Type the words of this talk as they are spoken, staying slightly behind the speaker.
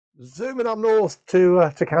Zooming up north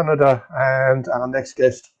to Canada, and our next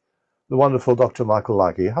guest, the wonderful Dr. Michael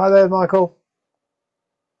Lucky. Hi there, Michael.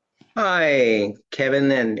 Hi,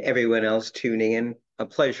 Kevin, and everyone else tuning in. A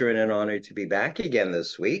pleasure and an honor to be back again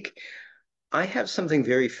this week. I have something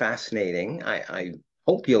very fascinating. I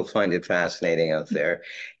hope you'll find it fascinating out there.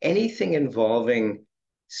 Anything involving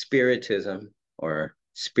spiritism or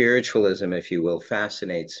spiritualism, if you will,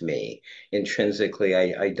 fascinates me. Intrinsically,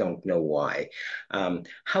 I don't know why.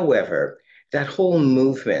 However, that whole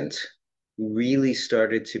movement really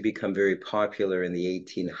started to become very popular in the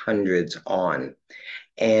 1800s on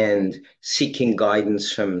and seeking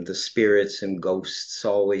guidance from the spirits and ghosts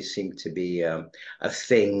always seemed to be a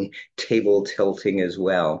thing, table tilting as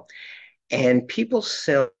well. And people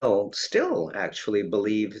still actually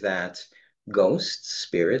believe that ghosts,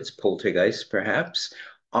 spirits, poltergeists perhaps,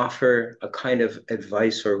 offer a kind of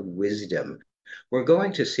advice or wisdom. We're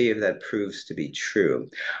going to see if that proves to be true.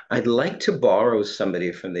 I'd like to borrow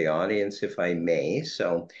somebody from the audience, if I may.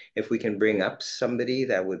 So if we can bring up somebody,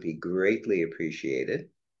 that would be greatly appreciated.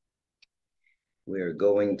 We're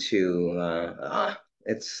going to,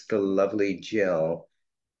 it's the lovely Jill.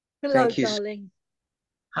 Hello, Thank you. darling.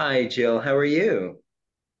 Hi, Jill. How are you?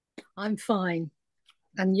 I'm fine.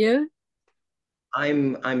 And you?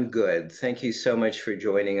 I'm good. Thank you so much for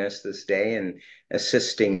joining us this day and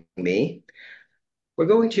assisting me. We're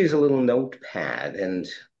going to use a little notepad, and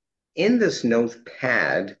in this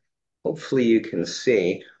notepad, hopefully you can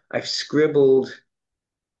see, I've scribbled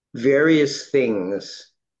various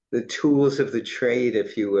things, the tools of the trade,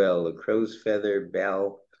 if you will, a crow's feather,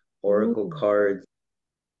 bell, oracle Ooh. cards,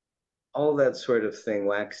 all that sort of thing,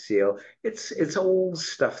 wax seal. It's old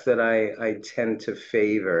stuff that I tend to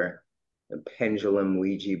favor. A pendulum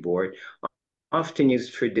Ouija board, often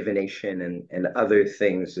used for divination and other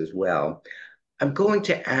things as well. I'm going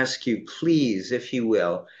to ask you, please, if you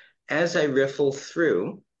will, as I riffle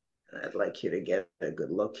through, I'd like you to get a good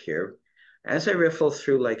look here. As I riffle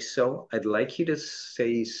through like so, I'd like you to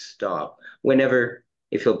say stop whenever,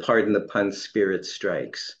 if you'll pardon the pun, spirit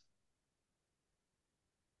strikes.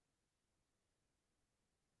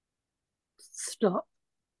 Stop.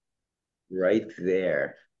 Right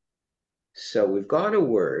there. So we've got a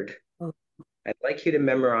word. Oh, I'd like you to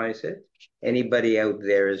memorize it. Anybody out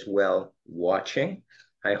there as well watching,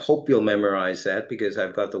 I hope you'll memorize that because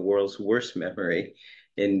I've got the world's worst memory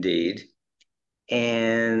indeed.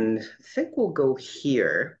 And I think we'll go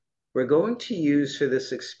here. We're going to use for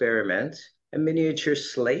this experiment a miniature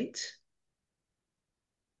slate.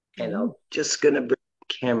 And I'm oh. just going to bring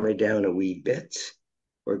the camera down a wee bit.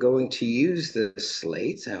 We're going to use the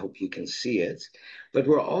slate. I hope you can see it. But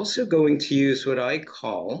we're also going to use what I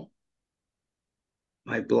call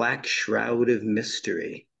my black shroud of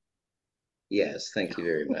mystery. Yes, thank you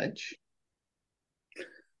very much.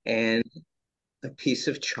 And a piece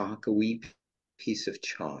of chalk, a wee piece of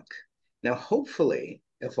chalk. Now, hopefully,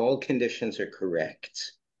 if all conditions are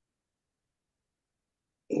correct,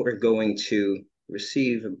 we're going to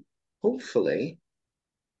receive, hopefully,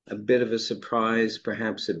 a bit of a surprise,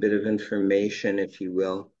 perhaps a bit of information, if you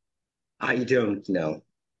will. I don't know.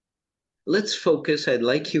 Let's focus. I'd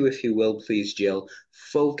like you, if you will, please, Jill,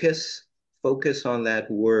 focus on that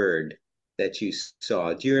word that you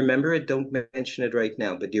saw. Do you remember it? Don't mention it right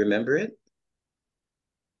now, but do you remember it?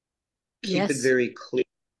 Keep it Yes. very clear.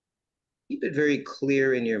 Keep it very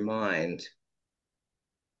clear in your mind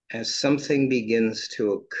as something begins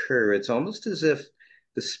to occur. It's almost as if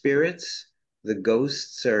the spirits, the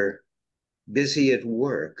ghosts are busy at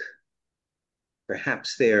work.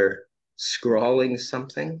 Perhaps they're scrawling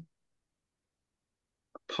something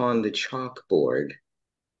upon the chalkboard.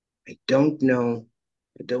 I don't know.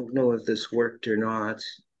 I don't know if this worked or not.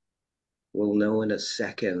 We'll know in a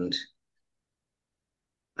second.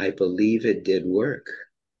 I believe it did work.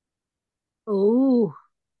 Oh,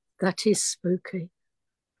 that is spooky.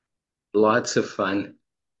 Lots of fun.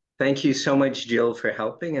 Thank you so much, Jill, for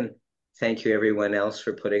helping, and thank you everyone else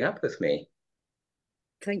for putting up with me.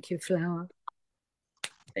 Thank you, Flower.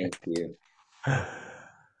 Thank you.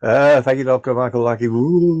 Thank you, Dr. Michael Lucky.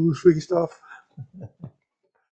 Ooh, sweet stuff.